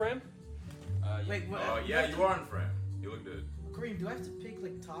Wait, what? Yeah, you are in frame. You look good. Kareem, do I have to pick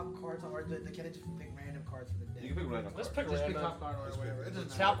like top cards, or can I just pick random cards for the day? You can pick random. Let's pick cards. random. top card or whatever. It doesn't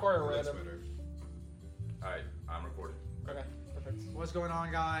matter. Top card or random. Alright, I'm recording. Okay, perfect. What's going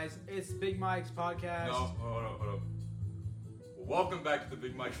on, guys? It's Big Mike's podcast. No, hold up. Well, welcome back to the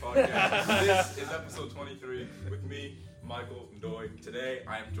Big Mike Podcast. This is episode 23 with me, Michael Ndoy. Today,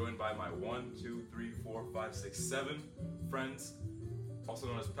 I am joined by my 1, 2, 3, 4, 5, 6, 7 friends, also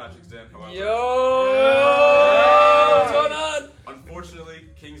known as Patrick's Den. However, What's going on? Unfortunately,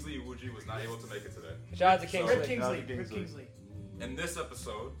 Kingsley Iwuji was not able to make it today. Shout out to Rip Kingsley. Kingsley. In this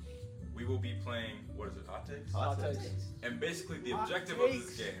episode, we will be playing, what is it, Hot Takes? Hot takes. And basically, the Hot objective of takes.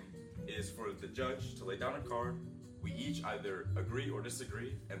 this game is for the judge to lay down a card. We each either agree or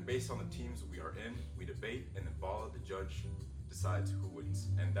disagree, and based on the teams we are in, we debate, and then the judge decides who wins.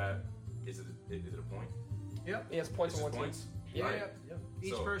 And that is it a point? Yep. Yes, points It's on just one points. Yeah, Right. Yep.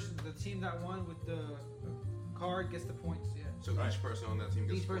 Each So- person, the team that won with the card gets the points. Yeah. So each person on that team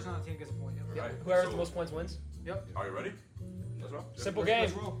gets Each person on the team gets a point. Yep. team. Right. Whoever has So- the most points wins. Yep. Are you ready? Let's roll. Simple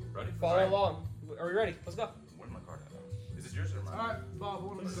Let's game. roll. Ready? Follow Alright. along. Are we ready? Let's go. Where's my card at? Is it yours or mine? All right, Bob.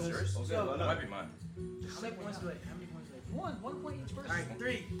 What Is was it yours? So- It might be mine. How many points do I? One point each person. Alright,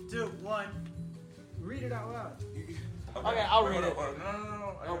 3, 2, 1. Read it out loud. Okay, I'll read it.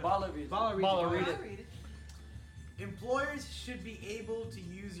 No. No, Bala reads. Bala, read it. Employers should be able to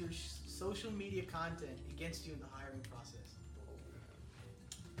use your social media content against you in the hiring process.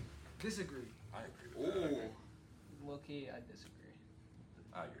 Disagree. I agree with that. Ooh. Low key, I disagree.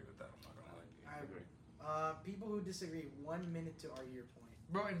 I agree with that. I'm not gonna lie. I agree. People who disagree, 1 minute to argue your point.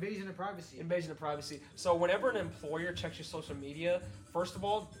 Bro, invasion of privacy. Invasion of privacy. So whenever an employer checks your social media, first of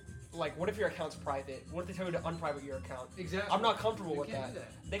all, like, what if your account's private? What if they tell you to unprivate your account? Exactly. I'm not comfortable You with can't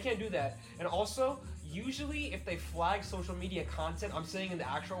that. do They can't do that. And also, usually if they flag social media content, I'm saying in the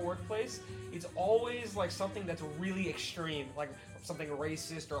actual workplace, it's always like something that's really extreme, like something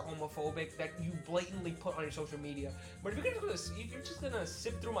racist or homophobic that you blatantly put on your social media. But if you're just gonna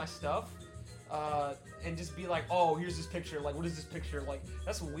sift through my stuff and just be like, oh, here's this picture, like, what is this picture? Like,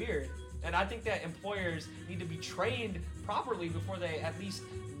 that's weird. And I think that employers need to be trained properly before they at least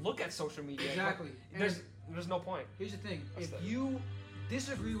look at social media. Exactly. There's no point. Here's the thing. What's If that? you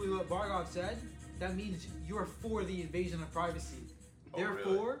disagree with what Bargov said, that means you're for the invasion of privacy. Oh,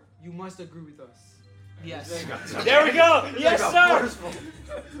 Therefore, you must agree with us. Yes. There There we go. Yes, sir.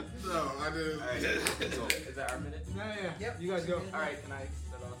 No, I didn't. Is that our minute? Yeah. Yep. You guys go. Alright, can I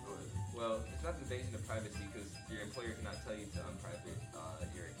start off? Well, it's not invasion of privacy because your employer cannot tell you to unprivate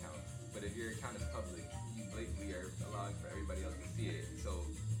your account. But if your account is public, you blatantly are allowing for everybody else to see it. So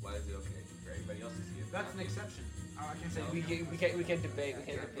why is it okay for everybody else to see it? That's an exception. I can say We can't debate. We can't debate.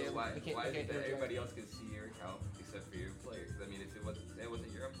 Why We can't is it that do everybody else can see your account except for your employer? Because I mean, if it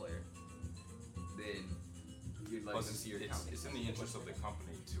wasn't your employer, then you'd like Plus, to see your account. it's in the interest of the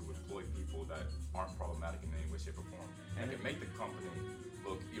company to employ people that aren't problematic in any way, shape, or form. And it can make the company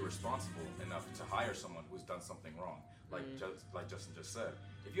look irresponsible enough to hire someone who's done something wrong. Like Justin just said,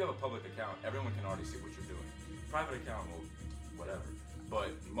 if you have a public account, everyone can already see what you're doing. Private account, well, whatever.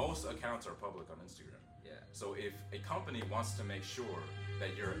 But most accounts are public on Instagram. Yeah. So if a company wants to make sure that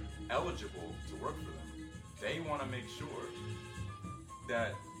you're eligible to work for them, they want to make sure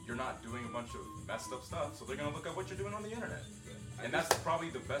that you're not doing a bunch of messed up stuff. So they're going to look at what you're doing on the internet. And that's probably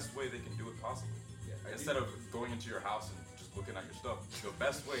the best way they can do it possible. Yeah, Instead of going into your house and just looking at your stuff, the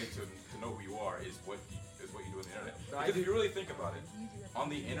best way to know who you are is what you do on the internet. Because if you really think about it, on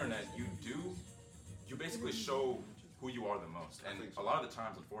the internet you basically show who you are the most. And a lot of the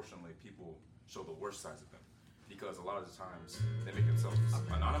times, unfortunately, people show the worst sides of them. Because a lot of the times they make themselves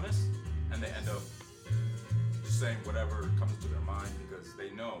anonymous and they end up just saying whatever comes to their mind because they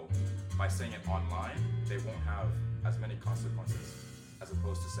know by saying it online they won't have as many consequences as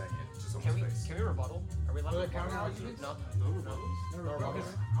opposed to saying it to someone's face. Can we rebuttal? Are we allowed Are to there counter rebuttal? arguments? No.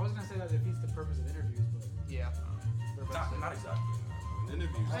 I was gonna say that defeats the purpose of interviews, but Yeah. Not exactly.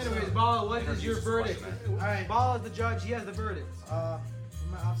 Interviews. anyways, Bala, what is Interviews your is verdict? questionnaire. Alright, Bala is the judge. He has the verdict.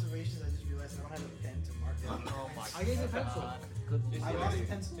 from my observations, I just realized I don't have a pen to mark down. Oh my I gave you a pencil. God. Good I lord. lost a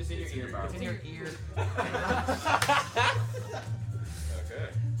pencil. Just in your ear, bro. It's in your ear. Okay.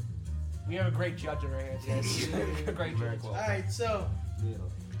 We have a great judge in our hands, guys. A great judge. Alright, so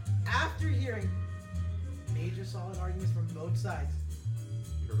after hearing major solid arguments from both sides,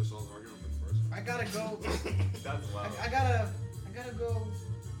 You heard us all arguing first. I gotta go. That's loud. I gotta go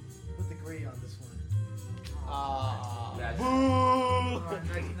with agree on this one. That's- Boo!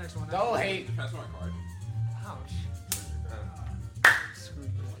 Alright, next one. Don't hate. Pass my card. Ouch. Screw you.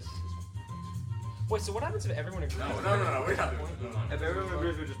 Wait, so what happens if everyone agrees? No, we're not doing it. If everyone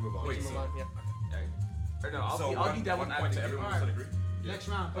agrees, we just move on. Wait, Move so, on, yeah. Or no, I'll so be devil's one point to advocate. everyone Alright. said agree? Next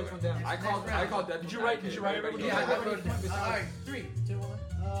round, place Okay. one down. I called devil's Did you write advocate. everybody? Yeah, I I wrote it down. Alright, 3, 2,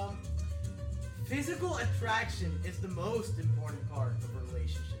 1. Physical attraction is the most important part of a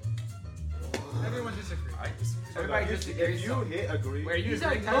relationship. Everyone disagrees. I disagree. Everybody If disagrees. you hit agree, Where you He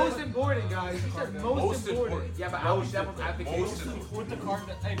said agree, most important, guys. He said most Most important. important. Yeah, but I'll be devil's advocate. Most important. Put the card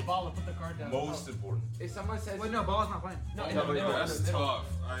down. Hey, Bala, put the card down. Most important. If someone says, Wait, no, ball's not playing. No, in No, the but middle. that's in the middle. tough.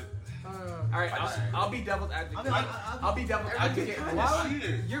 all right, I'll be devil's advocate. I'll be devil's advocate. Why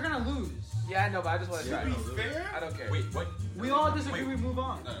would you're gonna lose. Yeah, I know, but I just want to try. To be fair, I don't care. Wait, what? We all disagree. Wait. We move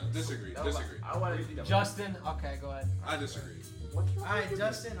on. no, disagree. No, Disagree. I want to be devil's Justin, okay, go ahead. I disagree. Alright,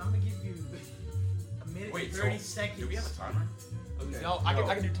 Justin, I'm gonna give you a minute Wait, and so 30 seconds. do we have a timer? Okay. No, I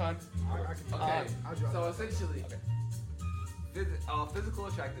can do time. I can. Okay. I'll draw. So essentially, physical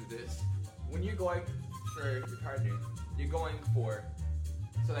attractiveness, when you're going for your partner, you're going for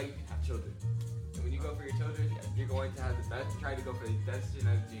so that you can have children. And when you go for your children, you're going to have the best, try to go for the best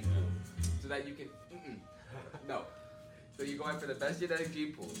genetic gene pool, so that you can. No. So you're going for the best genetic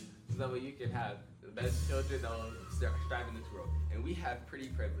gene pool, so that way you can have the best children that will strive in this world. And we have pretty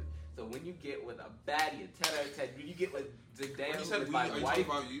privilege. So when you get with a baddie, a 10 out of 10, when you get with When you Zendaya, said with we, my are you wife. talking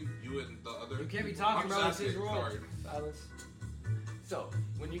about you and the other? You can't be talking, I'm bro. just It's his asking, rule. sorry. Silence. So,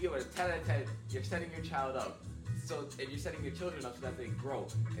 when you get with a 10 out of 10, you're setting your child up. So, and you're setting your children up so that they grow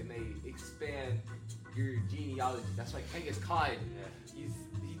and they expand your genealogy. That's why Genghis Khan, he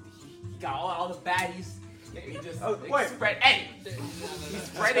got all the baddies. And he just spread, he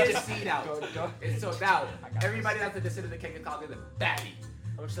spread his seed out. And so now, everybody that's a descendant of Genghis Khan is a baddie.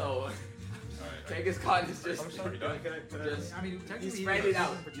 So, Genghis Khan is just, Are we done? just I mean, you technically, spread it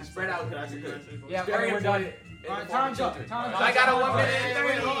out. You spread out. Yeah, Very okay, we're done. important in the Alright, form of time's up. children. Time's I got a up. 1 minute and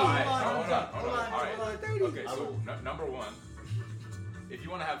 30. Hold on, Hold on. hold on. Okay, so number one, if you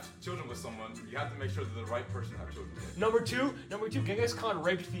want to have children with someone, you have to make sure that the right person to have children with. Number two, Genghis Khan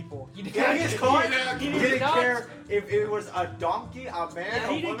raped people. He did Genghis Khan he didn't not- care if it was a donkey, a man, Yeah,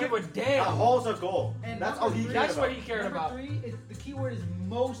 a he didn't woman. give a damn. A hole's a goal. And That's all he cared That's about. what he cared Number about. 3, the key word is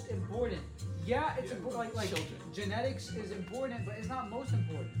most important. Yeah, it's Yeah. important. Like Children. genetics is important, but it's not most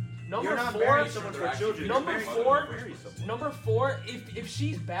important. Number You're not four, marrying someone for children. Number You're marrying four- someone to marry someone. Number four, if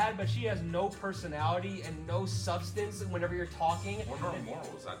she's bad but she has no personality and no substance whenever you're talking, Or no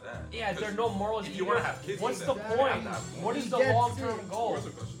morals at that. yeah, there are no morals. If you either. want to have kids, What's with the them, point? you have to have What morals. is the He gets long-term it. goal? Where's the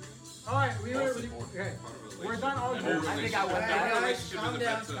question? All right, Most important okay. part of a We're relationship. done arguing. Every I think I won relationship- that. every relationship Calm is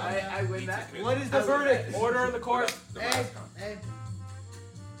down, meant to calm down. I win that. What is the verdict? Order in the court. The Hey, last time. hey.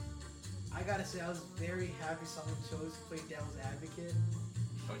 I gotta say, I was very happy someone chose to play devil's advocate.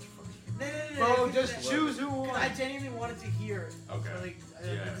 Don't you fucking. No, Bro, because just choose who won. I genuinely wanted to hear Okay. like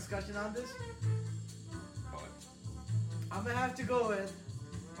Yeah. a discussion on this. What? I'm gonna have to go with.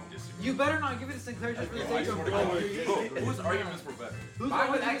 Don't disagree. You better not give it to Sinclair just for the I sake just of wanna going. go. Whose arguments were better? Who's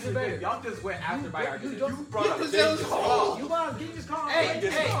Mine was arguments actually are better. better? Y'all just went after my argument. don't- Brought up Because Genghis it was Khan. wrong. You bought Genghis Khan. Hey,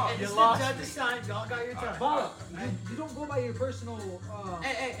 Genghis hey, Khan. it's You the lost. judge's time. Y'all got your time. Bala, Hey. you don't go by your personal.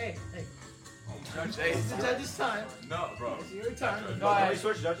 Hey. Oh my God. It's the judge's time. No, bro. It's your time. Judge. Go ahead. Can we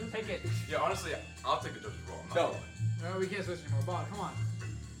switch judges? Take it. Yeah, honestly, I'll take the judge's role. I'm not No. gonna lie. No, we can't switch anymore. Bala, come on.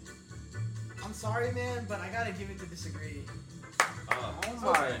 I'm sorry, man, but I gotta give it to disagree. Oh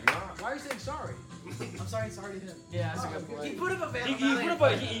sorry. my god. Why are you saying sorry? I'm sorry to him. Yeah, that's a good He point. put up a He valid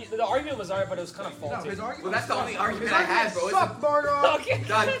put up a, the argument was alright, but it was kind of No, faulty. his argument. Well, that's the only sucks. argument His I had, bro. suck, Bargo. Okay.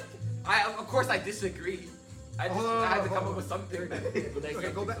 God, of course I disagree. I just Hold on, I had to hold come on. up with something.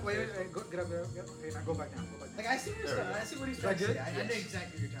 Okay, go back. Wait. Go, get up there. Okay, now go back down. Go back Like down. I see what he's trying. I see what he's Is trying that to good? say. I know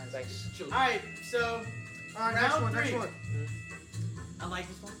exactly what you're trying to say. Thanks. All right, so All right, next Round one. Next three. one. I like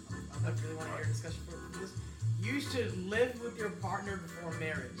this one. I really want to hear a discussion for this. You should live with your partner before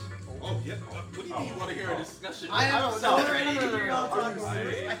marriage. Oh, yeah. What do you mean you want to hear a discussion? I am don't so know. ready to hear y'all talk I- about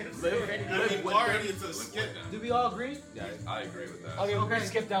this. I can Live- already. I mean, we're already into the skit. Do we all agree? Yeah, I agree with that. Okay, we're gonna Okay.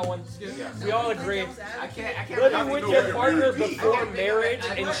 skip that one. Yeah. We all agree. I can't. Living with your partner before marriage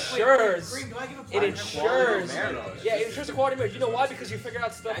ensures Green, do I give a it partner? ensures marriage. yeah, it ensures a quality marriage. You know why? Because you figure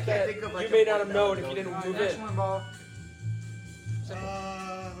out stuff I can't that think of, like, you a may not point have known that if you didn't All right, move next in. one, Ball.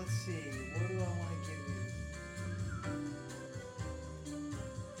 Let's see. What do I want to give you?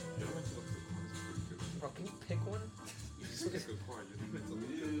 Bro, can you pick one?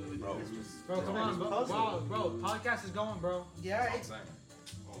 Bro, come on, bro. Wow, bro. Podcast is going, bro. Yeah, I'm it's. saying.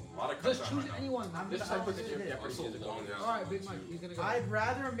 Oh, a lot of Just cuts choose right now. anyone. I'm This just. type I'm of just shit, it. yeah. Also long All right, Big Mike. He's gonna go. I'd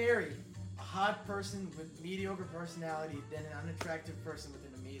rather marry a hot person with mediocre personality than an unattractive person with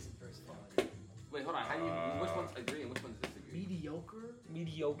an amazing personality. Wait, hold on. How do you? Which one's agree and which one's disagree? Mediocre.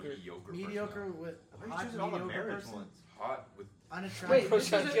 Mediocre. Mediocre with Why are you hot choosing all the mediocre marriage person. ones? Hot with. Unattractive. Wait, Bro, this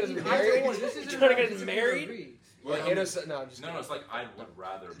trying to get us isn't- married? this isn't Trying to get about us disagree or married? agree. Well, Hit us. No, I'm just No, it's like I would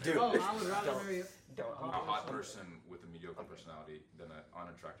rather Dude. Oh, I would rather Don't. marry you. Don't. a hot person with a mediocre personality than an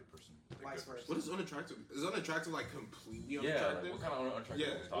unattractive person with a Vice good versa. What is unattractive? Is unattractive like completely Yeah, like, unattractive? what kind of unattractive? Yeah.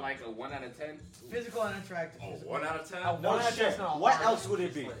 are we talking Like a about? 1 out of 10. Physical unattractive. Oh, Physical. 1 out of 10? Oh, No One out of shit. ten's not What hard. else would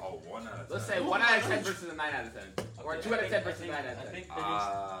it be? Oh, 1 out of 10. Let's say 1 out of 10 versus a 9 out of 10. Or 2 out of 10 versus 9 out of 10. I think that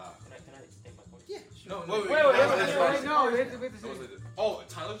Ah. is. Can I state my point? Yeah. No, Wait, no. wait, Wait, Wait, no, we have to wait to No, see. it's like- Oh,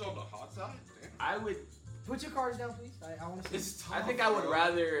 Tyler's on the hot side? Damn. I would. Put your cards down, please. I want to see. It's tough. I think I would bro.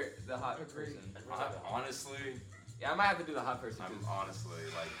 rather the hot Agreed. person. Honestly, Yeah, I might have to do the hot person. I'm 'cause- honestly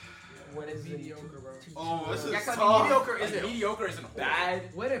like. Yeah. When is Mediocre, bro. Oh, this is Yeah, 'cause tough. mediocre Like, isn't mediocre isn't horrible.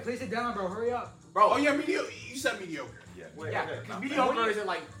 bad, Wait, place it down, bro. Hurry up. bro. Oh, yeah, mediocre. You said mediocre. Yeah. Wait, Yeah, okay. because Not mediocre bad. isn't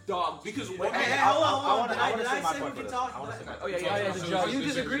like dog. Because shit. what- Hey, Okay, hey, hold on, I hold on. wanna Did I say my say we point can for talk? this. I wanna say my Oh yeah, Yeah, yeah, yeah, the the judge. Are you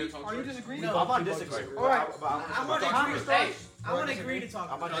disagreeing? Talk Are you first. disagreeing? No. I'm on People disagree. disagree. But I wanna I say my want to point. agree. Hey, I want to agree to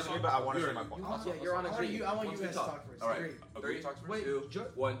talk. I'm on first. disagree, but I want to say my point. Yeah, you're on a tree. I want you Once we guys to talk. talk first. All right. Agree. Agree talks first. Wait, 2,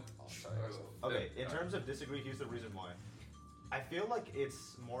 1. Okay, in terms of disagree, here's the reason why. I feel like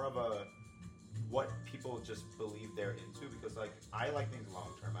it's more of a what people just believe they're into because like I like things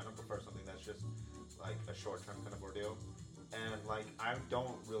long term. I don't prefer something that's just like a short term kind of ordeal. And like I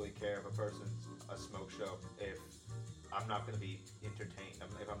don't really care if a person's a smoke show if I'm not gonna be entertained.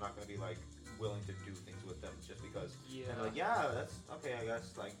 If I'm not gonna be like willing to do things with them just because. Yeah. And like yeah, that's okay. I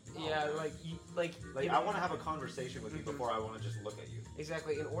guess like no, Yeah, man. like Like you I know- want to have a conversation with you before I want to just look at you.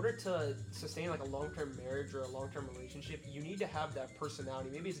 Exactly. In order to sustain like a long-term marriage or a long-term relationship, you need to have that personality.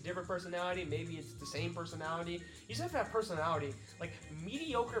 Maybe it's a different personality. Maybe it's the same personality. You just have to have personality. Like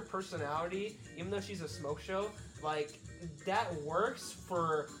mediocre personality, even though she's a smoke show, like that works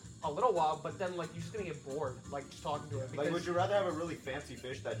for a little while, but then like you're just gonna get bored, like just talking to her. Like, Because would you rather have a really fancy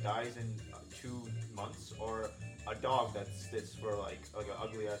fish that dies in 2 months, or a dog that sits for like an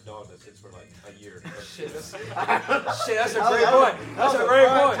ugly ass dog that sits for like a year? shit, that's, shit, Shit, that's a great point. That's a great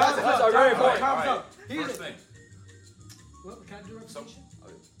point. That's a great point. Time's Alright, up. Here's First it. thing, What, can I do representation?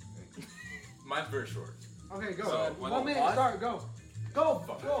 mine's very short. Okay, go. So, 1 minute, what? start, go. Go,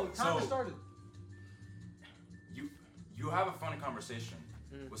 Fuck. go. Timer So- started. You have a fun conversation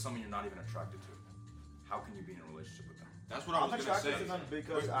Mm. with someone you're not even attracted to. How can you be in a relationship with them? That's what I I'm was gonna attracted say. to them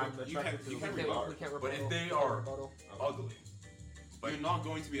because Wait, I'm you attracted can't- to you who can't they rebut. are. We can't But if rebuttal. they Can't are rebuttal. ugly, You're not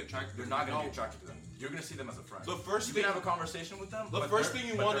going to be attracted. you're not going to No. be attracted to them. You're going to see them as a friend. The first You thing, can have a conversation with them. the but first they're- thing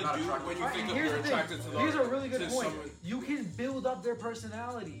you but want they're to not do attracted when to you them. think Alright, of here's you're the thing. attracted to Here's a really good to point. someone- You can build up their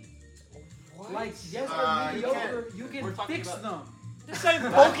personality. What? Like, yes, you they're mediocre. can't. You We're can talking fix about- them. The same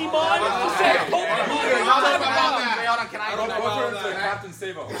Pokemon. The same Pokemon. Hey, Wait, hey, hold on, hey, wait, hold on, can I I don't go know back? about that. Captain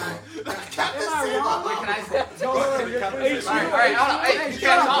Sabo. Captain Am I Sabo. wrong? Wait, can I say? No, no, no, Captain you're- Sabo. Alright, hold on. Hey, Hey, you shut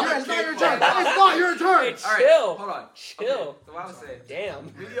can't up. talk. It's not your turn. It's not your turn. Hey, Alright, chill. hold on. Chill. Okay, so what I was saying, Damn.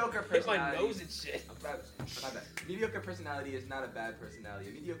 mediocre Hit my personality. nose and shit. My bad. Mediocre personality is not a bad personality.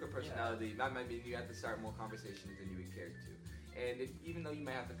 A mediocre personality that might mean you have to start more conversations than you would care to. And if, even though you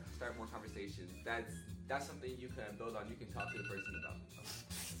might have to start more conversations, that's something you can build on. You can talk to the person about.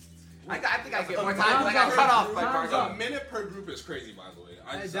 I think I get more time. I got cut off by Time's Marco. A minute per group is crazy, by the way.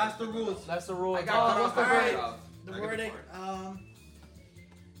 I Hey, just- that's the rules. That's the rule. I got cut off by alright. Marco. The I get the verdict. point.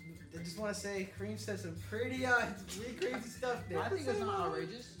 I just want to say, Kareem said some pretty crazy stuff there. I think it's not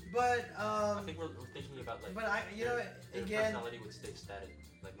outrageous. But I think we're thinking about like. but I, you know, their again, personality would stay static.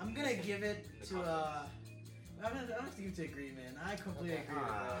 Like, I'm gonna give it in the to context. I'm gonna have to give it to Agree, man. I completely agree with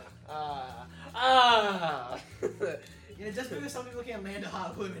that. You know, just because some people can't land a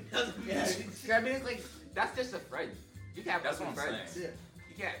hot woman doesn't mean. I mean, it's like that's just a friend. You can't have That's ugly what I'm friends. saying. Yeah.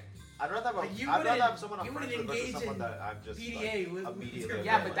 You can't. I'd rather have But you I'd rather wouldn't- have someone I'm you friends wouldn't with versus engage someone in that I'm just PDA like, with immediately.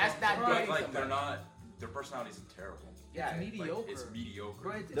 Yeah, but that's not Right. But like somebody. they're not. Their personality isn't terrible. Yeah, It's mediocre. Like, it's mediocre.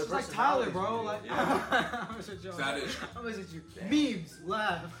 Bro, it's Their just like Tyler, bro. personality's Like, Yeah. I'm gonna you. That is. I'm gonna you. Memes,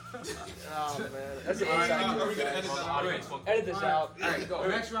 laugh. Oh man, that's Alright, inside are we joke. gonna edit Well, the that out? audience will- Edit this out. Alright, go.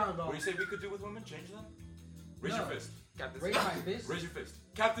 Next round, bro. What do you say we could do with women? Change them? Raise No. your fist. Captain Raise Sabo. my fist. Raise your fist.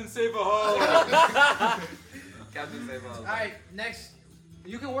 Captain Sabo. Captain Sabo. Alright, next.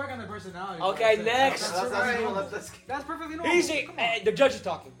 You can work on the personality. Okay, bro. next. That's perfectly normal. Let's That's perfectly normal. Easy. Come on. Hey, the judge is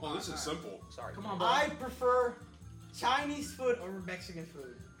talking. Oh, this is simple. Sorry. Come on, bro. I prefer Chinese food over Mexican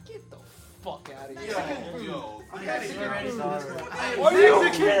food. Get the fuck out of here. Mexican food. Yo. I gotta get ready for this one. Are you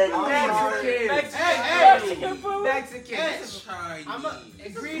kidding me? Mexican. Mexican food? Mexican. Hey, Chinese. I'm a,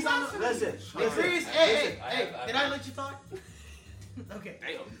 Agrees on the. Listen. Agrees. listen. Hey, I hey, have- did I let you talk? Okay.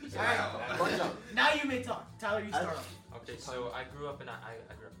 Damn. Alright. Now you may talk. Tyler, you start off. Okay, so I grew up in a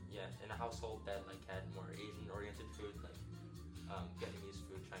I grew up in a household that like had more Asian oriented food, like Vietnamese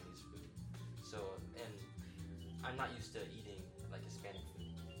food, Chinese food. So, and I'm not used to eating like Hispanic food,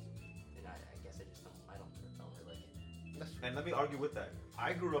 and I guess I just don't really like it. And let me argue with that.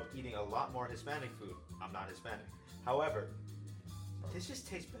 I grew up eating a lot more Hispanic food. I'm not Hispanic. However, this just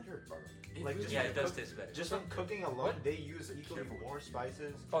tastes better. Like just Yeah, from it does cook- taste better. Just from cooking alone, they use equally Careful. more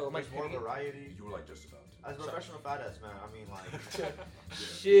spices. Oh, am I There's more kidding? variety. You were like just about. As a professional fat ass man, I mean like,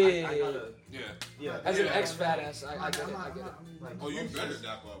 Shit. I gotta, Yeah. yeah. As an Yeah. ex-fat ass, I get it. I'm I not- get it. I'm Oh, you better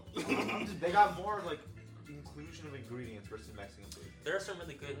dap up. They got more like inclusion of ingredients versus Mexican food. There are some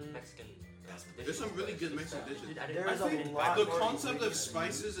really good Mexican dishes. There's some really but good it's just, Mexican dishes. dude, I There's didn't, a I didn't lot The buy- more concept of ingredients.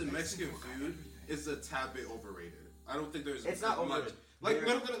 spices in Mexican food is a tad bit overrated. I don't think there's It's not much. overrated. Like,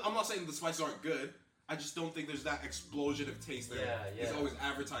 There- I'm not saying the spices aren't good. I just don't think there's that explosion of taste that Yeah, is yeah. always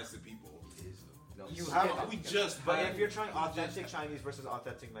advertised to people. No. You So have- we just. But had- if you're trying we just authentic had- Chinese versus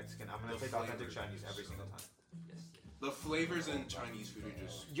authentic Mexican, I'm gonna The take authentic flavor. Chinese every single time. Yes. the flavors in Chinese food are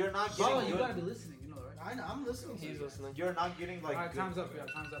just. You're not Oh, getting you gotta good. be listening, you know, right? I know, I'm listening to He's you. listening. You're not getting like. Alright, good time's up. food.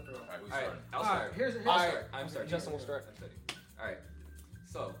 Yeah, time's up. Bro. Alright, we All right, started. I'll Alright, start. here's I'll Alright. start. I'm starting. Justin will start. I'm starting. All right.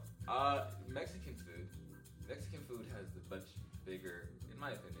 So, Mexican food. Mexican food has a much bigger, in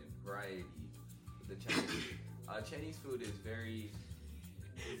my opinion, variety than Chinese food. Chinese food is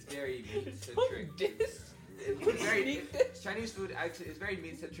it's very meat centric. Chinese food actually is very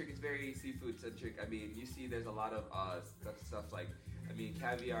meat centric. It's very seafood centric. I mean, you see, there's a lot of stuff like, I mean,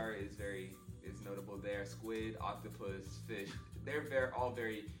 caviar is notable there. Squid, octopus, fish. They're all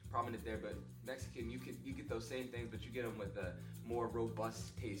very prominent there. But Mexican, you get those same things, but you get them with a more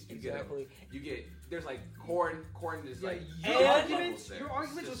robust taste. You Exactly. there's like corn. Corn is like Your levels arguments, there. your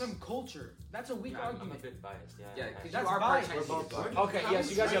arguments It's with just- some culture. That's a weak I'm a argument. bit biased, yeah. Yeah, I- because That's you are part biased. Chinese. We're both biased. Okay, yes,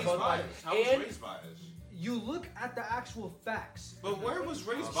 you guys are both biased. How was And raised biased? You look at the actual facts. But where was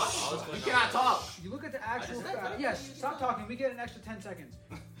raised I was biased? going You cannot talk. You look at the actual facts. Yes, stop talking. We get an extra 10 seconds.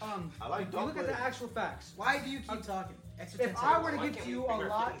 I like you look at dumpling. the actual facts. Why do you keep talking? Extra If 10 I were to seconds. Why give can't you we a bring our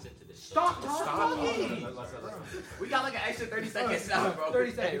lot, feelings into this? stop Stop talking. We got like an extra 30 seconds now, bro. 30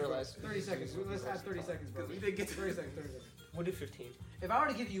 Hey, seconds. relax. 30 seconds. Let's add 30 seconds, bro. Because we didn't get to 30 seconds. 30 seconds. We'll do 15. If I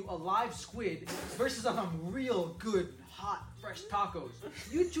were to give you a live squid versus some real good, hot, fresh tacos,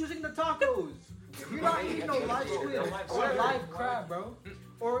 you choosing the tacos. You're not eating no live squid or a live crab, bro,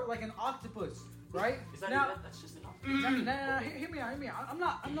 or like an octopus, right? Is that Now, that's just an option. no, hear me out.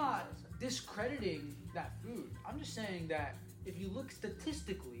 I'm not discrediting that food. I'm just saying that if you look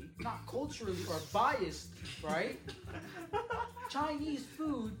statistically, not culturally or biased, right? Chinese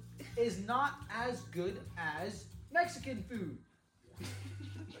food is not as good as Mexican food.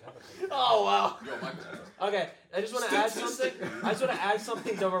 Oh wow. Yo, my Okay, I just want to add something. I just want to add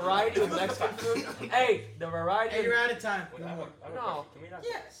something. The variety of Mexican food. Hey, the variety. Hey, you're out of time. Wait, I have a No. question. Can we not?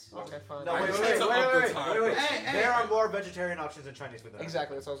 Yes. Okay, fine. No, I wait, just wait, need to wait, up the wait, time. wait, wait. Hey, hey. There are more vegetarian options in Chinese food than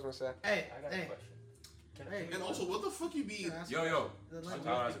Exactly, that's what I was gonna say. Hey, I got a hey. question. Hey. And also, what the fuck you be? Yo. The So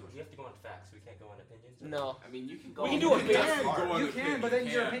language. we have to go on facts. We can't go on opinions. No. I mean, you can go. We can on- do You opinions. definitely go on You opinion. can, but then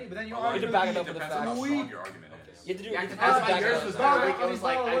your Yeah. opinion, but then your Although You argument. need to back it up It with the depends on how facts. strong your argument is. You have to do. Yeah, You it have depends to on back it yours up. was Bro, better. I It was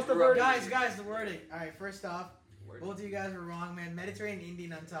like, what's the grew up- verdict? Guys, the wording. All right, first off, both of you guys were wrong, man. Mediterranean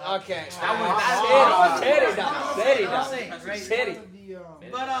Indian on top. Okay. Ah, Steady down. Steady I'm down. saying, right? Steady.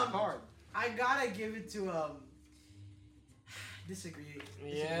 But I gotta give it to disagree.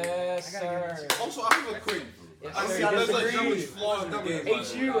 Yes, I gotta give sir. it to Also, I have a quick. Yes, I sir. see there's like Disagree. huge flaws in the game. by the way.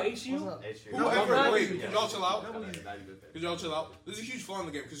 HU. What's up? Whoever, No, wait, no, can y'all chill out? Not even. Could y'all chill out? There's a huge flaw in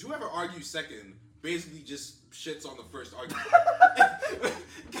the game because whoever argues second basically just shits on the first argument.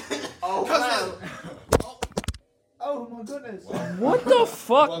 Oh, 'Cause, wow. like, Oh my goodness. What the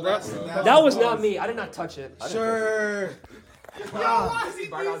fuck? well, That was not me. I did not touch it. Sure. Why is he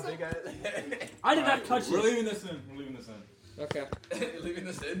Brought being out so- big at it. I did not touch We're it. leaving this in. We're leaving this in. Okay. Leaving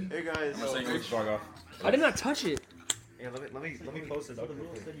this in. Hey guys, We're saying let's fuck off. I did not touch it. yeah, let me post it up. Let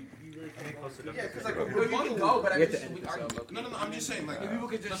me post it up. Yeah, because like No, you can go, but I You have mean, to end we this argue. No, I'm just saying, like, People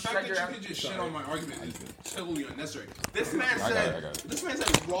could the just fact shred that your you out. could just shit on my argument is totally unnecessary. This man I got said, it. this man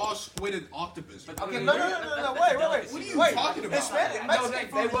said raw squid octopus. Okay, No, wait. What are you talking about? Hispanic, No, Mexican they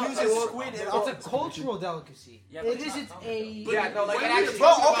food will- uses they will- squid and It's a octopus. cultural delicacy. Yeah, but It it's isn't not- a. Yeah, no, like, When it we're actually-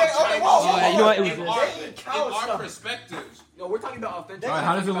 talking Bro, okay, about okay, Chinese whoa, food, whoa, you know what, it in was- our- cow in our stuff. perspectives, No, we're talking about authentic. Alright,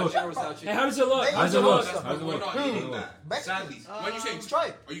 how does it look? Chicken without chicken. Hey, how does it look? How does it look? that's How's it we're look? not eating that. Mexican. Sadly, when you say, Try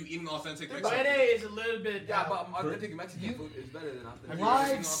it. are you eating authentic Mexican? Penne is a little bit. Yeah, but authentic Mexican food is better than authentic. Have you ever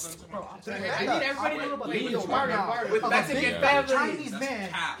Live. seen authentic Bro, Mexican? I'm I saying- need everybody to know about Wait, the yo, barter, now, barter. With a Mexican big family. Chinese That's man.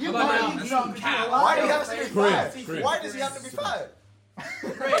 cap. He But might that's eat something cap. alive. Why do you have to be Chris, fat? Chris. Why does he have to be fat?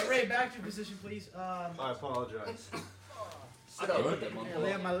 Ray, back to your position, please. I apologize.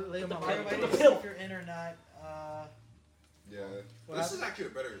 Lay on my water, the see pill. if you're in or not. Yeah. What This happened? is actually a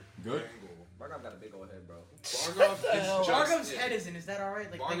better Good. angle. Bargov got a big old head, bro. Bargov is just Bargov's in. head is in. Is that all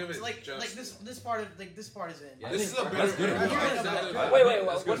right? Bargov is like just this part is in. Yeah, This is a better That's good. angle. That's That's Wait,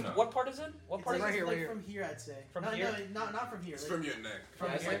 That's good enough. what part is in? What It's part like, is right here, like right from here, I'd say. From no, here? No, not from here. It's like, from your neck. from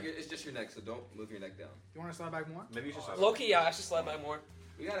Yeah, it's, here. like, it's just your neck, so don't move your neck down. You want to slide back more? Maybe you should stop. Loki, yeah, I should slide by more.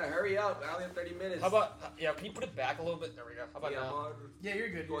 We gotta hurry up. I only have 30 minutes. How about, yeah, can you put it back a little bit? There we go. How about now? Yeah, you're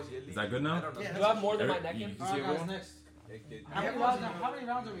good. Is that good now? I don't know. Yeah. Do I have more than my Eric, neck you- in? you see Alright, guys, everyone? next. It- How many Yeah, rounds? everyone's How many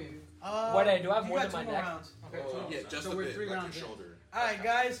rounds are we in? What, do I have you more got than my 2 more neck? rounds. Okay, Oh, Yeah, just so a we're bit, 3 like rounds your in. shoulder. All right,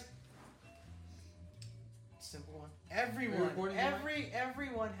 guys. Simple one. Are you recording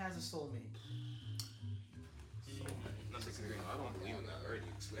Everyone has a soulmate. Not disagreeing. I don't believe in that. I already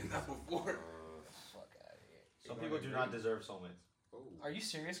explained that before. Fuck out of here. Some people do not deserve soulmates. Oh. Are you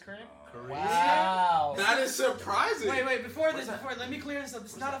serious, Kareem? Uh, Wow. That is surprising. Wait, before let me clear this up.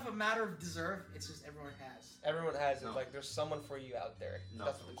 It's not a matter of deserve. It's just everyone has. Everyone has it. No. Like, there's someone for you out there. No.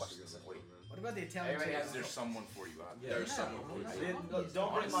 That's what the question is. Wait. What about the Italian Everybody chick? has Is there someone for you out there? There's Yeah, someone I'm who not- is. obvious.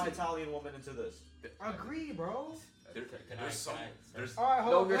 Don't bring my Honestly. Italian woman into this. Agree, bro. There's some. There's. All right, No,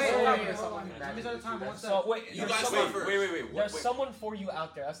 hold on. you're Wait, saying wait, there's hold someone on. who Let me matches start with the time. you. One So, second. wait, You there's guys someone, wait first. Wait. there's Wait. someone for you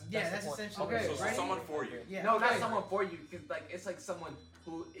out there. That's Yeah, the that's point. essentially. Okay, So ready? someone for you. Yeah. No, not Okay. someone for you. 'Cause, like, it's like someone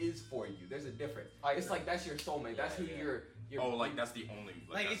who is for you. There's a difference. I It's agree. like that's your soulmate. That's who you're. Oh, like that's the only.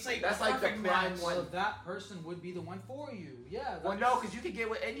 Like it's like That's a like the perfect prime match. one. So that person would be the one for you. Yeah. Well, no, because you can get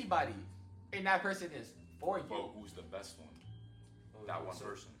with anybody, and that person is for you. But who's the best one? That one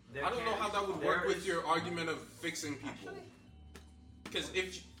person. I don't know how that would work with your argument of fixing people. Because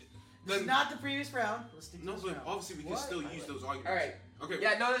if This then is not the previous round. Let's stick to no, this but round. obviously we can What? still use those arguments. All right. Okay.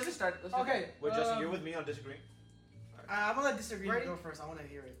 Yeah. No. Let's just start. Let's just Okay. Wait, Justin, you're with me on disagreeing? I'm gonna let disagree. Ready? Go first. I want to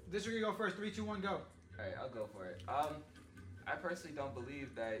hear it. Disagree. Go first. 3, 2, 1, go. All right, I'll go for it. I personally don't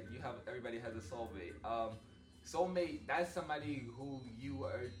believe that everybody has a soulmate. Soulmate, that's somebody who you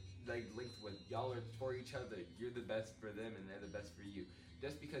are like linked with. Y'all are for each other. You're the best for them, and they're the best for you.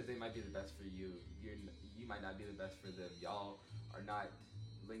 Just because they might be the best for you, you might not be the best for them. Y'all are not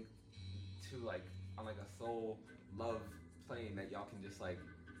linked to like on like a soul love plane that y'all can just like.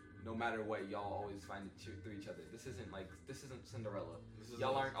 No matter what, y'all always find it through each other. This isn't Cinderella.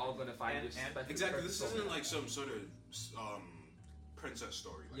 Y'all aren't all gonna find your special Exactly. perfect This soulmate. isn't like some sort of princess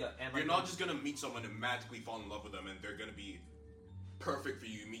story. Like, Yeah, and you're like- not just gonna meet someone and magically fall in love with them, and they're gonna be perfect for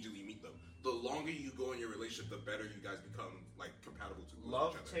you immediately meet them. The longer you go in your relationship, the better you guys become like compatible to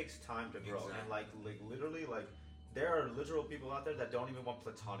Love each other. takes time to grow, Exactly. and like literally, like there are literal people out there that don't even want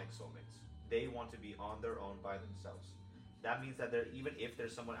platonic soulmates. They want to be on their own by themselves. That means that they're even if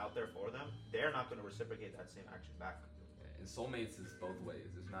there's someone out there for them, they're not going to reciprocate that same action back. And soulmates is both ways.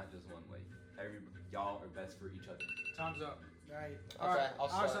 It's not just one way. Y'all are best for each other. Time's up. All right. All right. I'll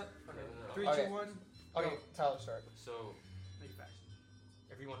start. Okay. No. 3, Okay. 2, 1. Okay, Tyler, start. So Make it fast.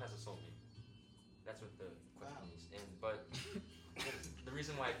 everyone has a soulmate. That's what the question is. But the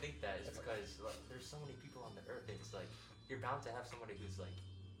reason why I think that is because there's so many people on the earth. It's like you're bound to have somebody who's like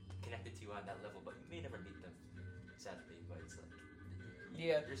connected to you on that level, but you may never meet them. Sadly, but it's like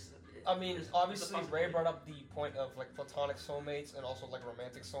Yeah. I mean, there's obviously, a Ray possibility. brought up the point of like platonic soulmates and also like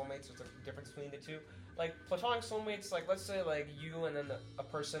romantic soulmates. There's a difference between the two. Like platonic soulmates, like let's say like you and then a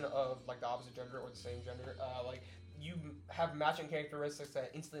person of like the opposite gender or the same gender, like you have matching characteristics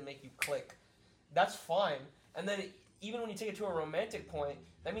that instantly make you click. That's fine. And then even when you take it to a romantic point,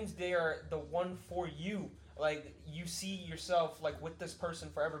 that means they are the one for you. Like you see yourself like with this person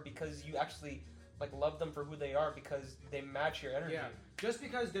forever because you actually like love them for who they are because they match your energy. Yeah. Just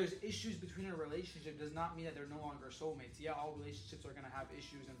because there's issues between a relationship does not mean that they're no longer soulmates. Yeah, all relationships are gonna have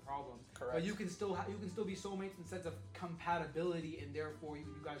issues and problems. Correct. But you can still be soulmates in the sense of compatibility, and therefore you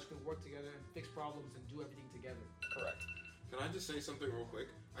guys can work together and fix problems and do everything together. Correct. Can I just say something real quick?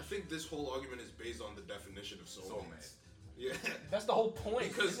 I think this whole argument is based on the definition of soulmates. Yeah. That's the whole point.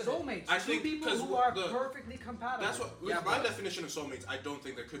 Because isn't it? Soulmates, I two think people 'cause who are the- perfectly compatible. That's what. With Yeah, my but- definition of soulmates, I don't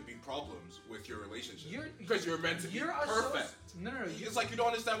think there could be problems with your relationship You're- because you're meant to be You're perfect. No. It's like you don't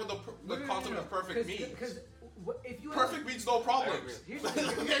understand what the concept of perfect means. Because if you Perfect means no problems. Here's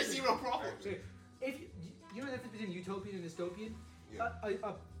There's zero problems. If you know the difference between utopian and dystopian, Yeah.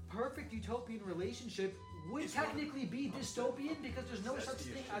 a perfect utopian relationship would It's technically be dystopian because there's no such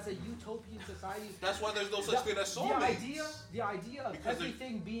thing as a utopian society. That's why there's no such thing as soulmates. The idea of Because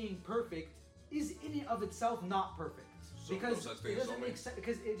everything being perfect is in and of itself not perfect So because no such thing it as doesn't make soulmates. sense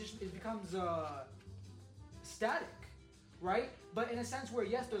because it becomes static, right? But in a sense where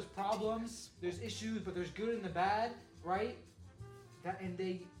yes, there's problems, there's issues, but there's good and the bad, right? And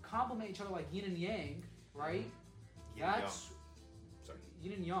they complement each other like yin and yang, right? Yin and That's Sorry.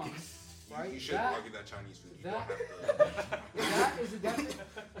 yin and yang. right? You should That- argue that Chinese food. You that- don't have to. That is a definite.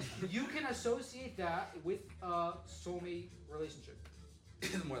 You can associate that with a soulmate relationship.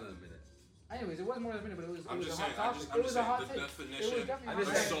 It's more than a minute. Anyways, it wasn't more than a minute, but it was. I'm it was just a saying. hot topic. I'm It was just a saying hot the take. It definition was definitely I'm a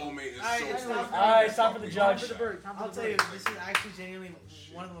just hot of take. soulmate is Alright, so. it's not- Alright, it's time for the Time judge. for the bird. Time for I'll the tell you, bird. this is actually genuinely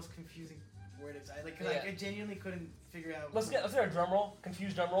one of the most confusing words. Yeah. I genuinely couldn't figure out. Let's get a drum roll.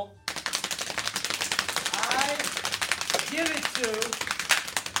 Confused drum roll. I give it to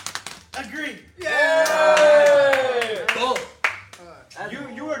agree. Yay! Bull.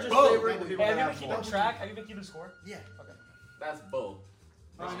 You were just Bull. favoring the people Hey, have that you have been more. keeping track? Have you been keeping score? Yeah. That's bull.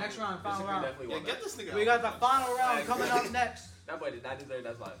 Alright, next round, final Disagree round. definitely Yeah, won get that. this nigga. We out. got the final round coming up next. That boy did not deserve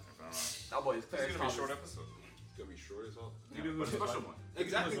that spot. That boy is This clear is as gonna be a Thomas. short episode. It's gonna be short as hell. Yeah, do but a who's special most one.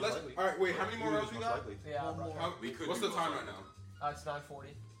 Exactly. Most Let's. likely. All right. Wait. How many more rounds we Most got? likely. Yeah. One more. How, We could what's do the time most right now? It's 9:40.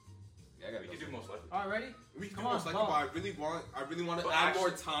 Yeah, I gotta We go could do see. most likely. Alright, ready? We can Come do on, most likely, go. but I really want to But add actually-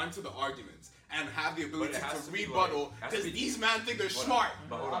 more time to the arguments and have the ability But it has to to be rebuttal like- has to because be- these men think they're Hold on. smart.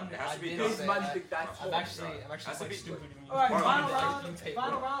 But hold on, it has to be I done. did say man that. think that's I'm actually Has to like be- stupid. Alright, Hold on.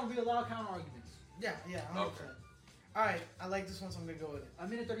 final round, we allow counter arguments. Yeah. 100%. All right, I like this one, so I'm gonna go with it. A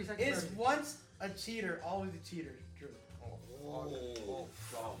minute 30 seconds. Is once a cheater always a cheater? True.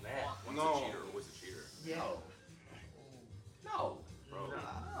 Oh man. Once No. a cheater, always a cheater. Yeah. No. Bro,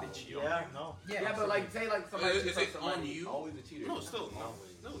 they cheat on Yeah, you. no. Yeah, but like, say like somebody Is cheats it on somebody, on you? always a cheater. No, still no.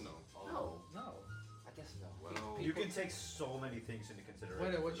 No. No. No. I guess no. Well, You can take so many things into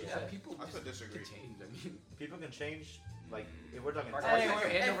consideration. Wait, what you Yeah, said? people I just could disagree. can change. I mean, People can change. Like, if we're talking. Mark, Hey, Put your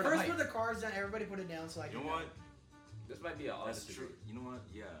hand over the first mic. put the cards down. Everybody put it down so I you can. know what? this might be an all That's disagree. true. You know what?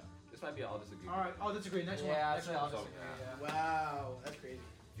 Yeah. This might be an all disagree. Alright, I'll disagree. Next one. Yeah, Next I'd say I'll one. disagree. Yeah. Wow, that's crazy.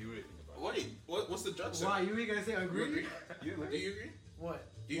 If you really think about it. What's the judge say? Why? You gonna say You agree? agree? You Do you agree? What?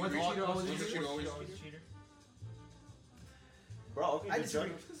 Do you Once a agree? cheater, always a Once a cheater. cheater, always a Always cheater. a cheater. Bro, okay, I the disagree.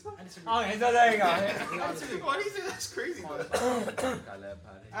 judge- I disagree. Okay, so there you go. I disagree. Why do you say that's crazy? though? All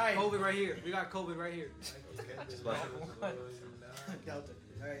right. COVID right here. We got COVID right here. Delta.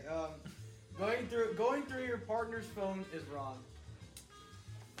 All right. Going through your partner's phone is wrong.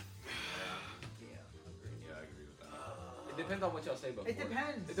 Yeah, I agree with that. It depends on what y'all say before. It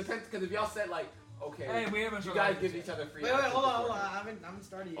depends. It depends because if y'all said like, okay, Hey, we haven't. you guys give each other free. Wait, access hold on. before. I haven't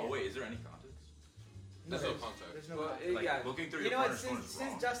started yet. Oh wait, is there any context? There's no contact. There's no. Well, context. Like, yeah. looking through You your know what? partner's phone is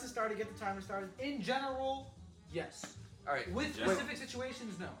Since wrong. Justin started, get the timer started. In general, yes. All right. With General. specific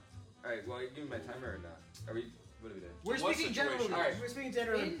situations, no. All right. Well, you give me my timer or not? Are we? What are we doing? We're What speaking situation? generally. Alright. We're speaking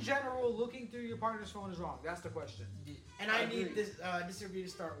generally, In general, looking through your partner's phone is wrong. That's the question. and I I need agree. this disagree to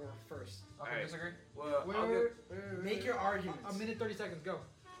start first. Okay, Alright. disagree. Well, Wait, I'll wait, give- wait, Make your arguments. A minute 30 seconds. Go.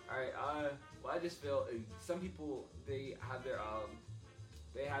 All right. Well, I just feel some people they have their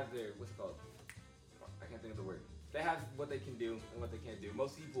what's it called? I can't think of the word. They have what they can do and what they can't do.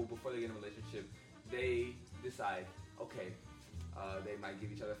 Most people before they get in a relationship, they decide, okay, they might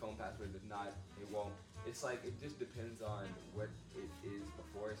give each other phone passwords. If not, they won't. It's like it just depends on what it is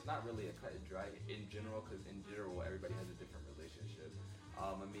before. It's not really a cut and dry in general because in general everybody has a different relationship.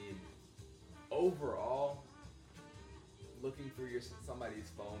 I mean, overall, looking through somebody's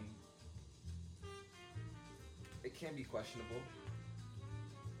phone, it can be questionable.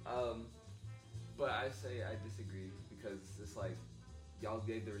 But I say I disagree because it's like y'all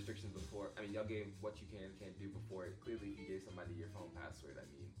gave the restrictions before. I mean, y'all gave what you can and can't do before. Clearly, if you gave somebody your phone password, I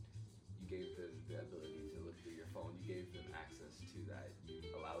mean, you gave them the ability to look through your phone. You gave them access to that. You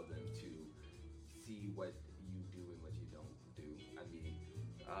allowed them to see what you do and what you don't do. I mean,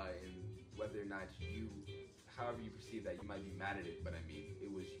 and whether or not however you perceive that, you might be mad at it, but I mean, it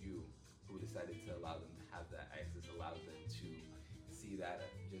was you who decided to allow them to have that access, allowed them to see that,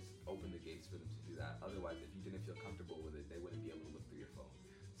 just open the gates for them to do that. Otherwise, if you didn't feel comfortable with it, they wouldn't be able to look through your phone.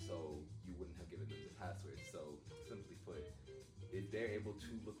 So you wouldn't have given them the password. So simply put, if they're able to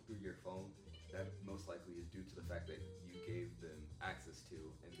look through your phone, that most likely is due to the fact that you gave them access to,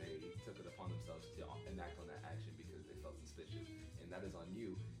 and they took it upon themselves to enact on that action because they felt suspicious. And that is on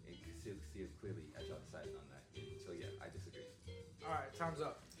you, and see it clearly as y'all decided on that. So yeah, I disagree. All right, time's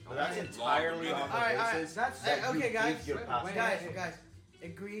up. But that's entirely on the Alright, basis That's that you okay, guys. give your Wait, password. Guys,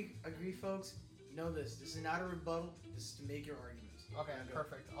 agree, folks. Know this. This is not a rebuttal. This is to make your arguments. Okay, Now go.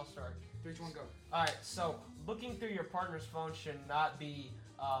 perfect. I'll start. 3, 2, 1, go. All right, so looking through your partner's phone should not be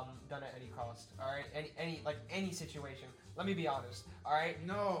done at any cost. All right, any situation. Let me be honest. All right,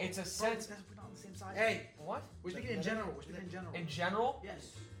 No. it's a Bro, sense. we're not on the same side. Hey, What? We're speaking in general. We're speaking in general. In general?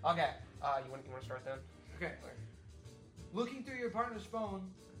 Yes. Okay. You want to start then? Okay. Looking through your partner's phone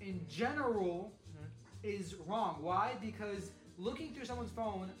in general is wrong. Why? Because looking through someone's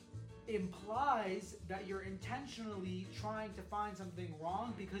phone implies that you're intentionally trying to find something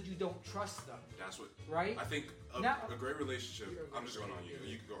wrong because you don't trust them, That's what right? I think. Now- A great relationship. I'm just going on you.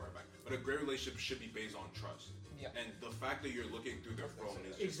 You can go right back. But a great relationship should be based on trust. Yeah. And the fact that you're looking through their phone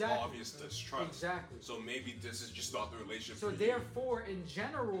is just Exactly. obvious distrust. Exactly. So maybe this is just about the relationship. So for you. therefore, in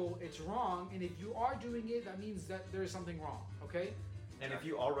general, it's wrong, and if you are doing it, that means that there is something wrong. Okay? And if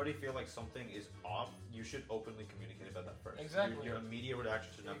you already feel like something is off, you should openly communicate about that first. Exactly. Your immediate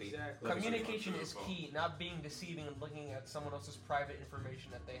reaction should not be. Exactly. "Let me see your Communication phone." is key, not being deceiving and looking at someone else's private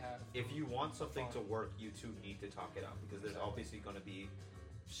information that they have. If you want something to work, you two need to talk it out because there's obviously going to be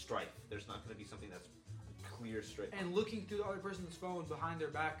strife. There's not going to be something that's clear, straight. And looking through the other person's phone behind their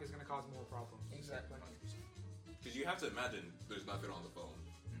back is going to cause more problems. Exactly. Because you have to imagine there's nothing on the phone,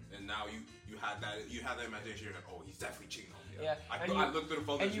 and now you had that imagination. You're like, oh, he's definitely cheating on me. Yeah, and I you- looked through the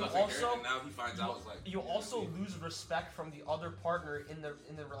phone. and There's you nothing also- there, and now he finds out. It's like You also lose respect from the other partner in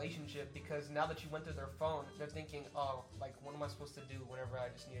the relationship because now that you went through their phone, they're thinking, oh, like what am I supposed to do whenever I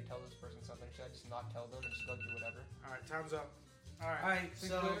just need to tell this person something? Should I just not tell them and just go do whatever? All right, time's up. All right. All right, so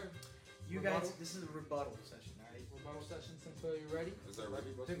Sinclair, you rebuttal? guys, this is a rebuttal session, all right? Rebuttal session. Sinclair, you ready? Is that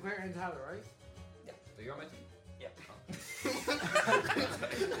ready, bro? Sinclair and Tyler, right? So you're on my team.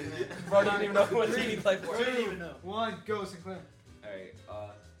 Bro, I don't even know what team you play for. We didn't even know. One, go, Sinclair. Alright,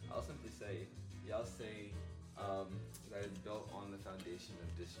 I'll simply say, y'all say that it's built on the foundation of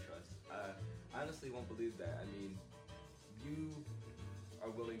distrust. I honestly won't believe that. I mean, you are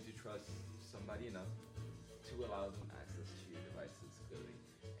willing to trust somebody enough to allow them access to your devices, clearly.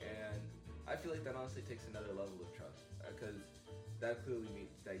 And I feel like that honestly takes another level of trust, because that clearly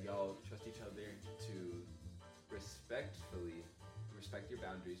means that y'all trust each other to respectfully respect your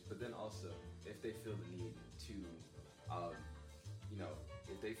boundaries, but then also if they feel the need to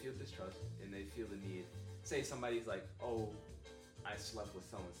if they feel distrust and they feel the need, say somebody's like, oh, I slept with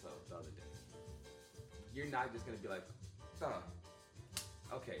so-and-so the other day, you're not just gonna be like,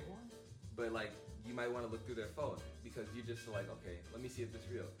 okay, but like you might want to look through their phone because you just like, okay, let me see if this is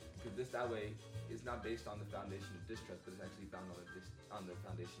real, because this that way is not based on the foundation of distrust, but it's actually found on the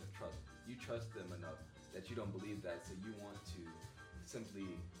foundation of trust. You trust them enough that you don't believe that, so you want to simply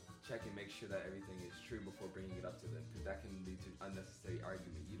check and make sure that everything is true before bringing it up to them, because that can lead to unnecessary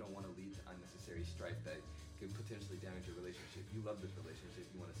argument. You don't want to lead to unnecessary strife that could potentially damage your relationship. You love this relationship,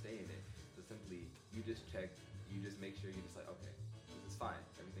 you want to stay in it, so simply you just check, you just make sure, you're just like, okay, this is fine,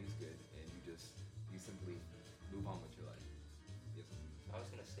 everything's good, and you simply move on with your life. Yes. I was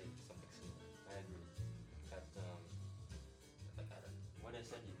gonna say something similar. I agree. That what I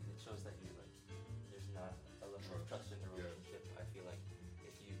said, it shows that you like. There's not a level of trust in the relationship. I feel like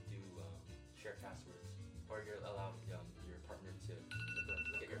if you do share passwords, or you're allowing your partner to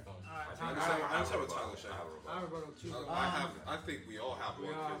look at your phone. All right, I time. understand what Tyler said. I rebuttal two. I think we all have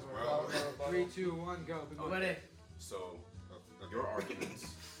We one, all kids, have bro. 3, 2, 1, go. Big Oh, one. ready? So your arguments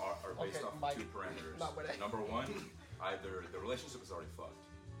are based Okay, off Mike. two parameters. Not what I- Number one, either the relationship is already fucked,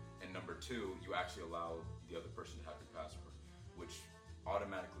 and number two, you actually allow the other person to have your password, which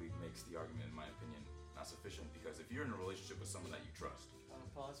automatically makes the argument, in my opinion, not sufficient. Because if you're in a relationship with someone that you trust,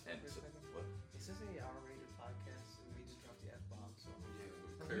 Pause for and a second. what? This is a R-rated podcast, and we just dropped the F-bomb, so...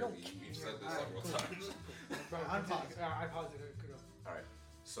 Clearly, we've said this several times. Bro, I'm continue. I paused it. Go. All right.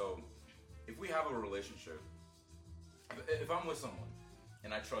 So, if we have a relationship, if I'm with someone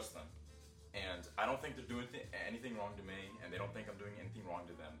and I trust them, and I don't think they're doing anything wrong to me, and they don't think I'm doing anything wrong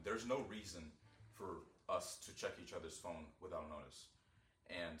to them, there's no reason for us to check each other's phone without notice.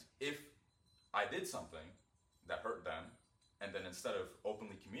 And if I did something that hurt them, and then instead of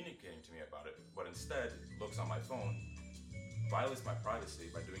openly communicating to me about it, but instead looks on my phone, violates my privacy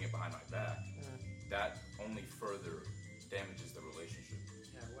by doing it behind my back, that only further damages the relationship.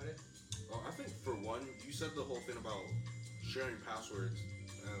 Yeah, what it? Well, I think for one, you said the whole thing about sharing passwords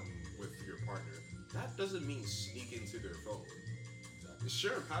with your partner. That doesn't mean sneak into their phone.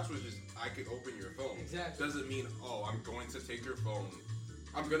 Sharing passwords is I can open your phone. Exactly. Doesn't mean, oh, I'm going to take your phone.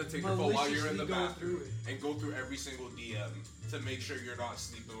 I'm gonna take your phone while you're in the Maliciously go bathroom and go through every single DM to make sure you're not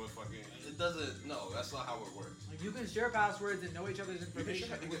sleeping with fucking. It doesn't. No, that's not how it works. Like, you can share passwords and know each other's information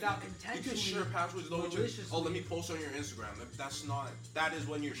without intentionally. You can share passwords. Know each other. maliciously- Oh, let me post on your Instagram. That's not. That is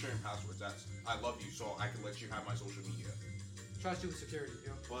when you're sharing passwords. That's I love you, so I can let you have my social media. Trust you with security,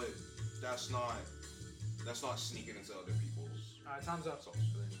 yo. But that's not sneaking into other people's. Alright, time's up. Socials.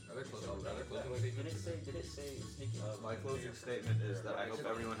 Other closing Did it say sneaking? My closing statement is that I hope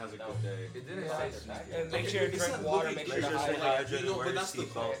everyone has a good day. It didn't Yeah. say And make sure you It's drink not water, looking- make sure Make to sure to stay hydrate. hydrated, You know, wear but your that's the-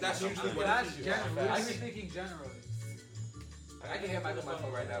 seatbelt. that's usually But what that's it is. general. Yeah. We're speaking generally. I can have my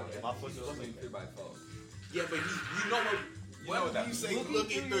phone right now. My foot's Sleep through my phone. Yeah, but you know what? know what that you means. say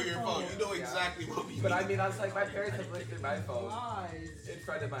looking through your phone, you know exactly what we mean. But I mean, I was like, my parents have looked through my phone Lies. in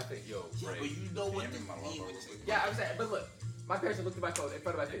front of my face. Yo, Yeah, Ray, but you know what hand me my they love mean real when you say quick. Yeah, I'm saying, but look, my parents have looked through my phone in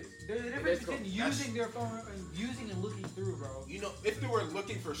front of my face. There's a And difference it's cool. between using their phone and using and looking through, bro. You know, if they were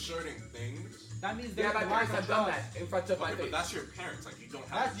looking for certain things, That means Yeah, there's my a lack parents of have done trust. that in front of my okay, but face. that's your parents. Like you don't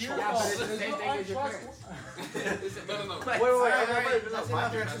have That's a your Yeah, but fault. it's the There's same no thing as your untrust- No. Like, Wait, Alright, that's that's my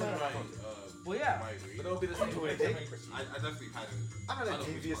enough parents. explanation. Well, yeah. might agree. But it'll be the same. Do anything? I definitely hadn't. I'm not I an don't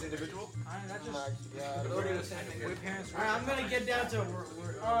envious think individual. That's just. But it'll be the same thing. With parents. Alright, I'm gonna get down to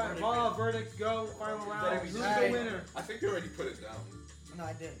Alright, ball, verdict, go. Final round. Who's the Alright. winner? I think you already put it down. No,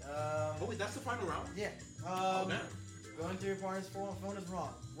 I didn't. Oh wait, that's the final round. Yeah. Oh damn. Going through your partner's phone is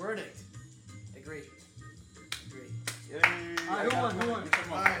wrong. Verdict. Agree. Agree. Alright, who won?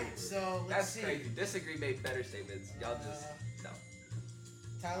 Alright, so let's That's see. crazy. Disagree made better statements. Y'all just no.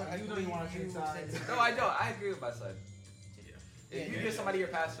 Tyler, I You know believe you wanna take sides. said- No, I don't. I agree with my side. Yeah, If you yeah, give yeah. somebody your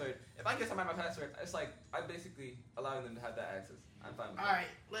password, if I give somebody my password, it's like I'm basically allowing them to have that access. I'm fine with that. Alright,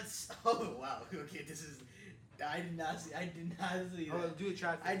 let's. Oh wow. Okay, this is. I did not see that. Oh, do a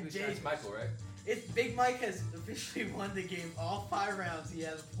chat. I do a did. chat. It's Michael, right? It's Big Mike has officially won the game. All 5 rounds, he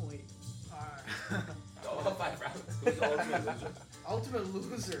has a point. Alright. All 5 rounds. Who's the ultimate loser? Ultimate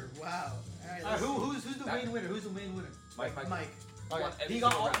loser. Wow. Alright. Alright, who's the main winner? Who's the main winner? Mike. Mike. Won Okay. every He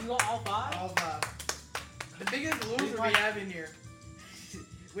got single all. round. You got all 5. All 5. The biggest loser we Mike. have in here,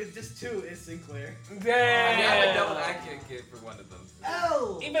 with just 2, is Sinclair. I mean, I'm a double accurate kid for one of them.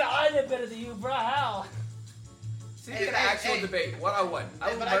 Oh. Even I did better than you, bro. How? See, Hey, an hey, actual hey. debate, 1-on-1.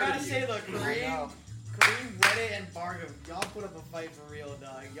 I will But I murder gotta you. say, look, Kareem, Reddit, and Bargo, y'all put up a fight for real,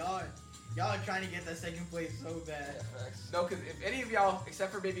 dog. Y'all are trying to get that second place so bad. No, because if any of y'all,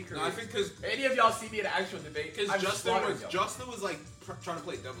 except for maybe Kareem, No, I think because any of y'all see me in an actual debate, I'm Justin was like trying to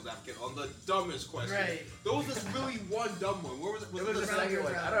play devil's advocate on the dumbest question. Right. There was this really one dumb one. Where was it? It was the round, second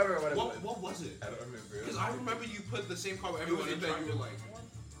one. round. I don't remember what it was. What was it? I don't remember. Because I remember you put the same card with everyone was and then you were like,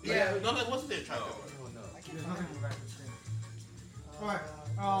 Yeah. no, that wasn't the attractive one. Oh, no. I can't There's remember. nothing right this thing. Alright.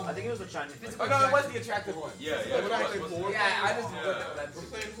 I think it was the Chinese. Oh, no, it was the attractive one. Yeah, That's yeah. what I think. Yeah, I just Yeah. looked at that. We're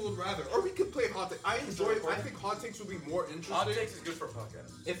playing Who Would Rather. Or we could play Hot Takes. I think Hot Takes would be more interesting. Hot takes is good for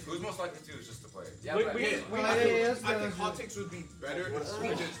podcasts. If- Who's most likely to is just to play. Yeah, We- but- we- yeah. I think Hot Takes would be better if we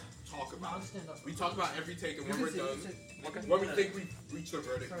just talk about it. stand up. We talk about every take and when You we're can sit, done, you can sit. when we think we've reached the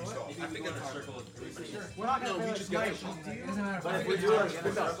verdict, we Sorry, stop. what? I think it's We're not gonna No, play we like just get Mike. to talk. It doesn't matter. But if we we do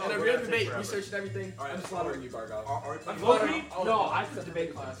it, In a real debate, research and everything, Alright, I'm slaughtering you, Bargo. Loki? all No, of them. I took a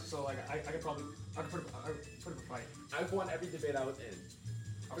debate class, so like I could probably I could put up a fight. I've won every debate I was in.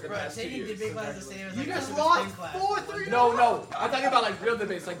 For the Bro, past 2 taking years. debate class is the same as You like just going to lost spin class. 4-3. No, I'm talking about like real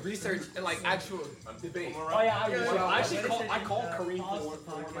debates, like research and like actual debate. Oh yeah, Yeah, I yeah, actually yeah. called Kareem Pause for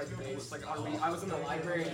one of my the podcast. debates. Like I was in the library.